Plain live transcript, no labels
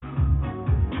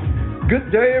Good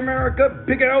day, America.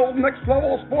 Big L Next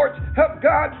Level Sports have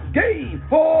got game.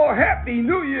 Oh, Happy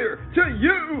New Year to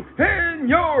you and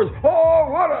yours. Oh,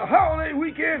 what a holiday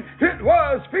weekend it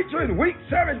was, featuring Week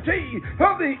 17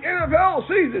 of the NFL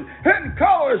season and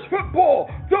college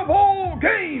football, the bowl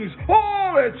games.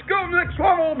 Oh, let's go next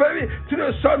level, baby. To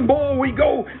the Sun Bowl we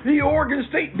go. The Oregon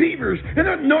State Beavers and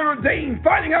the Notre Dame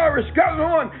Fighting Irish got it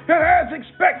on, and as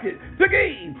expected, the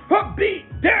game a beat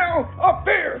down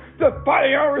affair. The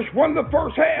Fighting Irish won the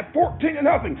first half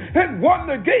 14-0 and won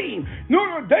the game.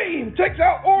 Notre Dame takes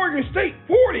out Oregon State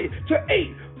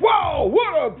 40-8. Wow,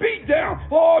 what a beatdown.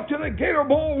 Oh, to the Gator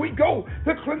Bowl we go.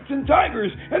 The Clemson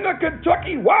Tigers and the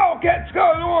Kentucky Wildcats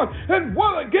got it on, and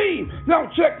what a game. Now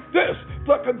check this.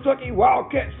 The Kentucky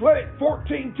Wildcats led it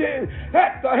 14-10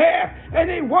 at the half, and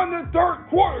they won the third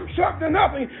quarter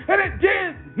 7-0, and it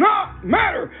did not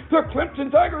matter. The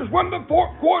Clemson Tigers won the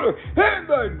fourth quarter, and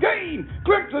the game.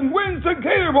 Clemson wins the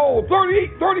Gator Bowl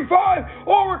 38-35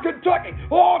 over Kentucky.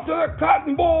 On to the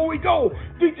Cotton Bowl we go,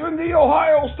 featuring the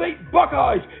Ohio State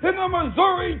Buckeyes and the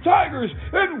Missouri Tigers,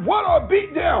 and what a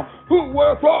beatdown. Who would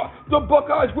have thought the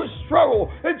Buckeyes would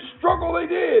struggle, and struggle they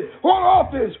did on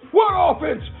offense. What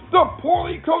offense? The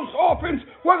poorly coached offense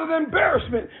was an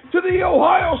embarrassment to the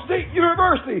Ohio State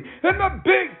University. In the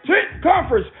Big Ten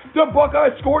Conference, the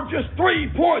Buckeyes scored just 3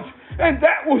 points, and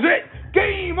that was it.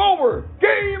 Game over.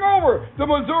 Game over. The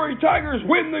Missouri Tigers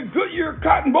win the Goodyear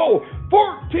Cotton Bowl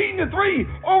 14-3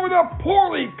 over the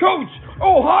poorly coached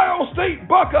Ohio State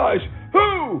Buckeyes.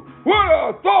 Who would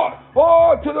have thought?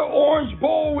 Oh, to the Orange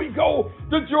Bowl we go.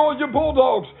 The Georgia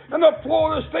Bulldogs and the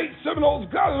Florida State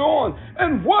Seminoles got it on,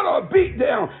 and what a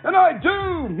beatdown. And I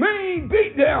do mean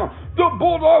beatdown. The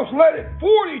Bulldogs led it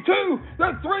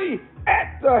 42-3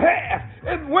 at the half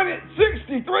and win it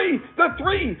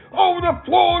 63-3 over the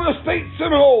Florida State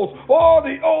Seminoles. Oh,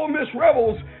 the Ole Miss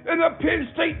Rebels and the Penn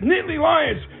State Nittany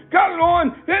Lions got it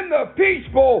on in the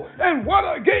Peach Bowl, and what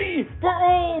a game for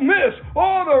Ole Miss.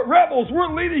 All the Rebels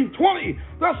were leading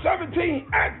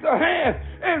 20-17 at the half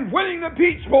and winning the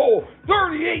Peach Bowl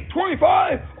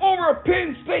 38-25 over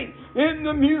Penn State. In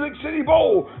the Music City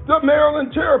Bowl, the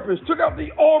Maryland Terrapins took out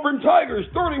the Auburn Tigers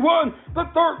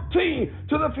 31-13.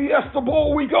 To the Fiesta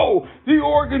Bowl we go. The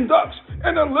Oregon Ducks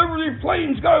and the Liberty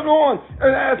Flames got it on,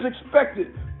 and as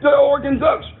expected, the Oregon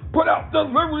Ducks put out the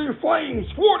Liberty Flames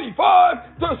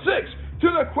 45-6. To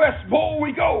the Quest Bowl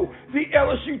we go. The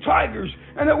LSU Tigers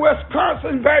and the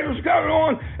Wisconsin Badgers got it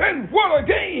on, and what a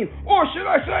game, or should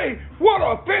I say, what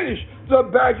a finish. The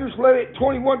Badgers led it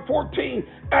 21-14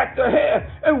 at the half,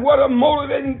 and what a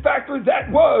motivating factor that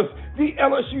was. The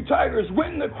LSU Tigers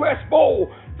win the Quest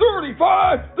Bowl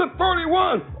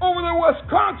 35-31 over the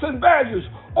Wisconsin Badgers.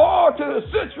 To the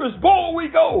Citrus Bowl we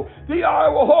go. The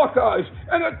Iowa Hawkeyes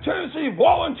and the Tennessee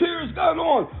Volunteers got it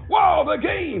on. Wow, the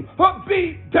game, a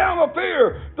beat down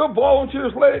affair. The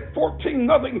Volunteers led it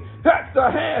 14-0 at the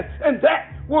half, and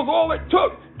that was all it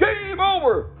took. Game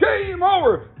over. Game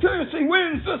over. Tennessee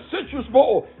wins the Citrus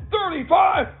Bowl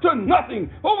 35-0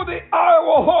 over the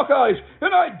Iowa Hawkeyes,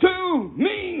 and I do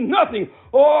mean nothing.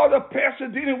 The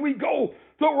Pasadena we go.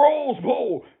 The Rose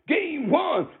Bowl, Game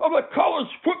 1 of the college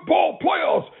football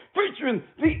playoffs, featuring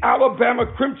the Alabama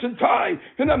Crimson Tide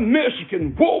and the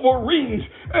Michigan Wolverines.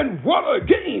 And what a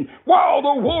game! Wow,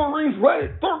 the Wolverines led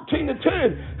it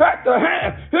 13-10 at the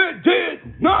half, and it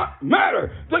did not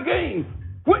matter. The game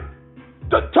went.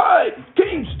 The Tide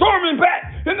came storming back,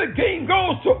 and the game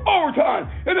goes to overtime,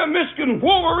 and the Michigan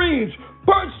Wolverines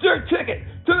punched their ticket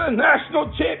to the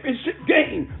national championship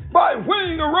game by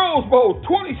winning the Rose Bowl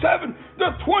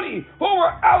 27-20 over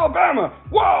Alabama.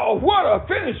 Wow, what a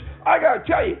finish. I gotta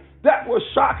tell you, that was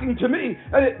shocking to me,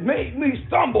 and it made me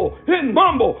stumble and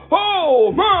mumble.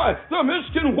 Oh my, the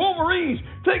Michigan Wolverines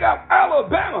take out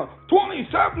Alabama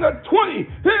 27-20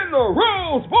 in the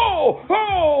Rose Bowl.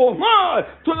 Oh my,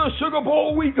 to the Sugar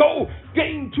Bowl we go.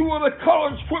 Game 2 of the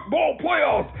college football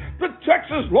playoffs. The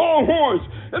Texas Longhorns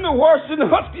and the Washington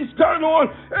Huskies got it on,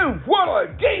 and what a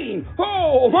game.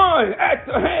 Oh my, at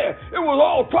the half, it was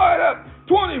all tied up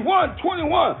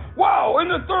 21-21. Wow, in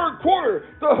the third quarter,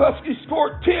 the Huskies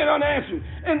scored 10 unanswered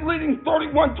and leading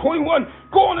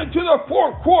 31-21 going into the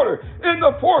fourth quarter. In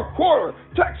the fourth quarter,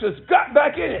 Texas got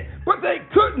back in it, but they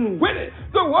couldn't win it.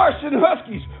 The Washington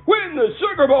Huskies win the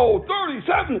Sugar Bowl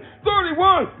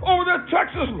 37-31 over the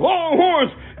Texas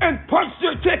Longhorns and punch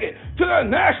their ticket to the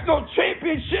national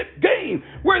championship game,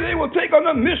 where they will take on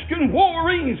the Michigan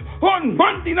Wolverines on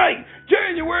Monday night,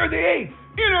 January the 8th.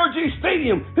 NRG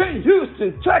Stadium in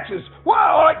Houston, Texas.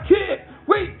 Wow, I can't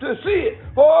wait to see it.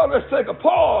 Let's take a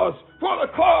pause for the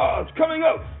cause coming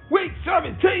up. Week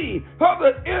 17 of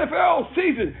the NFL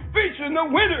season featuring the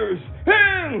winners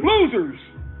and losers.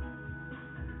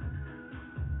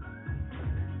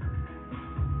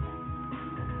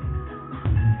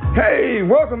 Hey,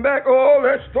 welcome back. Oh,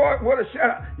 let's start with a shout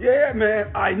out. Yeah,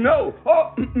 man, I know.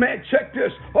 Oh, man, check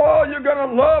this. Oh, you're going to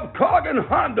love Coggin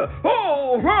Honda.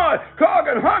 Oh, right.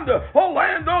 Coggin Honda,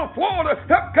 Orlando, Florida,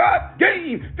 have got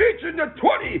game featuring the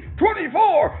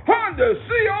 2024 Honda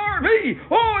CRV.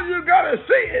 Oh, you got to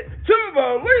see it to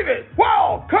believe it.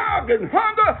 Wow, Coggin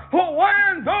Honda,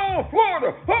 Orlando,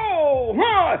 Florida. Oh,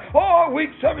 right. Oh,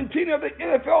 week 17 of the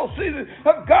NFL season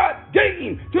have got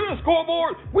game to the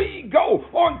scoreboard. We go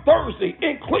on Thursday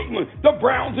in Cleveland. The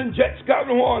Browns and Jets got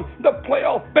it on. The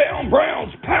playoff-bound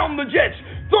Browns pound the Jets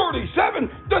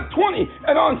 37-20.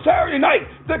 And on Saturday night,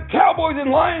 the Cowboys and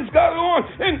Lions got it on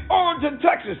in Arlington,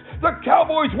 Texas. The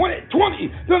Cowboys win it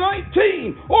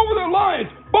 20-19 over the Lions.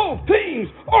 Both teams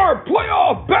are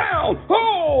playoff bound.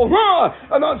 Oh, my.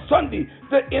 And on Sunday,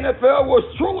 the NFL was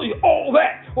truly all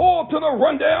that. All to the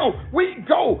rundown. We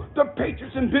go. The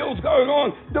Patriots and Bills going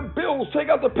on. The Bills take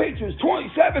out the Patriots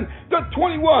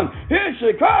 27-21. In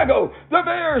Chicago, the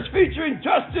Bears featuring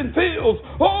Justin Fields.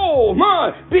 Oh,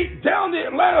 my. Beat down the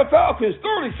Atlanta Falcons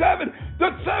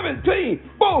 37-17.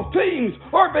 Both teams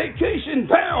are vacation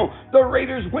bound. The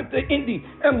Raiders went to Indy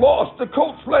and lost. The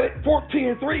Colts led it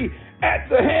 14-3 at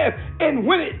the half and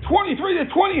win it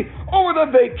 23-20 over the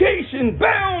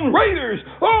vacation-bound Raiders.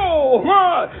 Oh,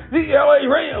 my. The LA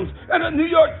Rams and the New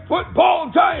York Football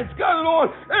Giants got it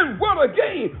on, and what a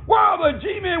game. Wow, the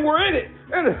G-Men were in it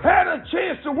and had a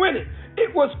chance to win it.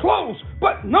 It was close,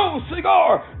 but no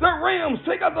cigar. The Rams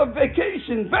take out the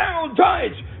vacation-bound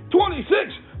Giants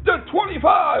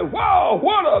 26-25. Wow,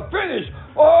 what a finish.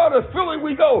 Oh, to Philly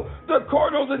we go. The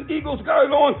Cardinals and Eagles got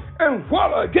it on, and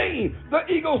what a game. The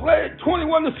Eagles led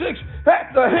 21-6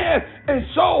 at the half, and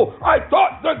so I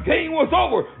thought the game was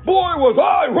over. Boy, was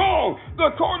I wrong.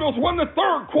 The Cardinals won the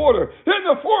third quarter, in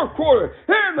the fourth quarter,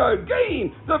 and the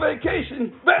game, the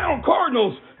vacation-bound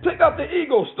Cardinals take out the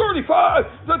Eagles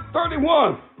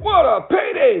 35-31. What a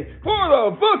payday for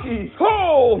the bookies.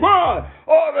 Oh, my.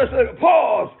 Oh, let's take a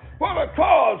pause. For the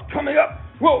cause coming up,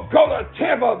 we'll go to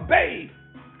Tampa Bay.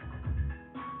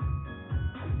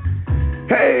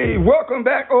 Hey, welcome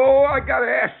back. Oh, I got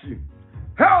to ask you,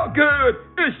 how good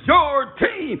is your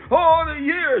team? Oh, the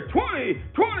year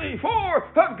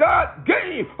 2024 have got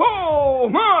game. Oh,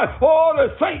 my. Oh,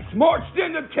 the Saints marched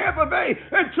into Tampa Bay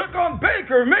and took on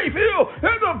Baker Mayfield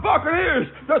and the Buccaneers.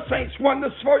 The Saints won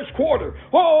the first quarter.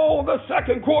 Oh, the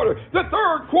second quarter, the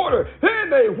third quarter, and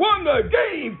they won the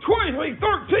game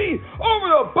 23-13 over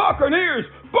the Buccaneers.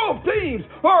 Both teams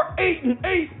are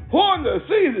 8-8 on the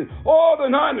season. All the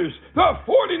Niners, the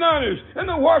 49ers, and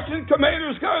the Washington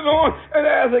Commanders got it on, and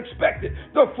as expected,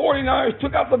 the 49ers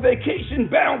took out the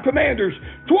vacation-bound Commanders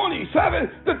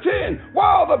 27-10,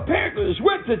 while the Panthers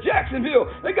went to Jacksonville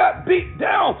and got beat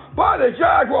down by the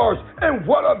Jaguars, and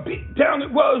what a beat down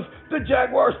it was. The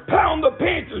Jaguars pound the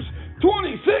Panthers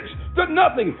 26-0,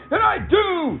 and I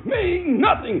do mean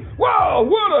nothing. Wow,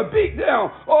 what a beatdown.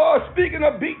 Oh, speaking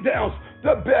of beatdowns,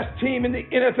 the best team in the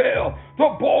NFL,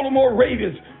 the Baltimore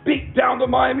Ravens, beat down the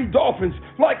Miami Dolphins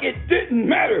like it didn't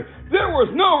matter. There was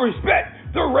no respect.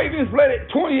 The Ravens led it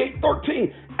 28-13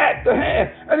 at the half,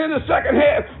 and in the second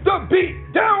half, the beat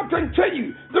down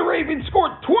continued. The Ravens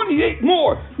scored 28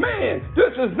 more. Man,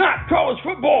 this is not college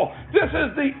football. This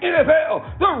is the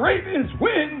NFL. The Ravens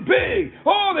win big.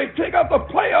 Oh, they take out the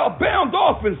playoff-bound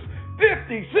Dolphins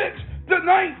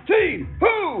 56-19.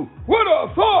 Who would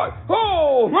have thought?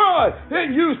 Oh, my.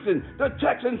 In Houston, the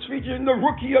Texans featuring the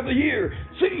Rookie of the Year,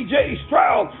 C.J.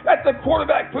 Stroud, at the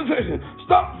quarterback position,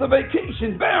 stopped the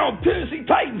vacation-bound Tennessee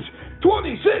Titans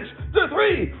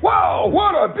 26-3. Wow,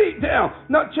 what a beatdown.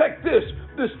 Now check this.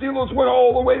 The Steelers went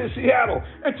all the way to Seattle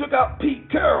and took out Pete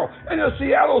Carroll and the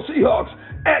Seattle Seahawks.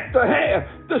 At the half,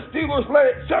 the Steelers led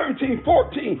it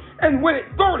 17-14 and win it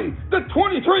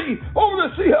 30-23 over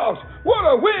the Seahawks. What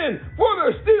a win for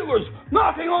the Steelers,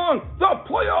 knocking on the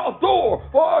playoff door.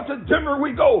 Oh, to Denver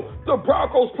we go. The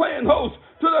Broncos playing host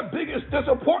to the biggest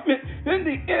disappointment in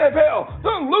the NFL,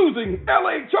 the losing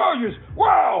LA Chargers.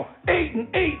 Wow,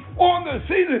 8-8 on the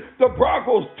season. The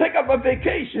Broncos take up a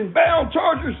vacation-bound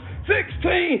Chargers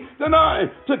 16-9.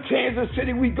 To Kansas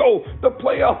City we go. The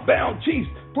playoff-bound Chiefs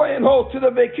playing host to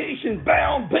the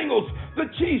vacation-bound Bengals. The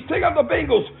Chiefs take out the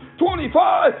Bengals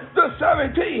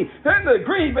 25-17, and the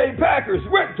Green Bay Packers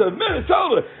went to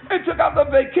Minnesota and took out the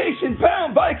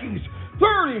vacation-bound Vikings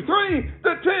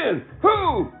 33-10.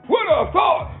 Who would have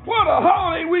thought? What a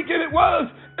holiday weekend it was,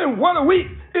 and what a week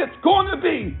it's going to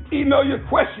be. Email your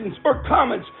questions or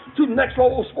comments to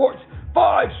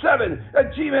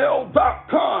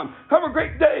nextlevelsports57@gmail.com. Have a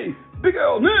great day. Big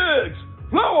L Next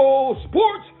Level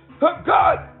Sports. Have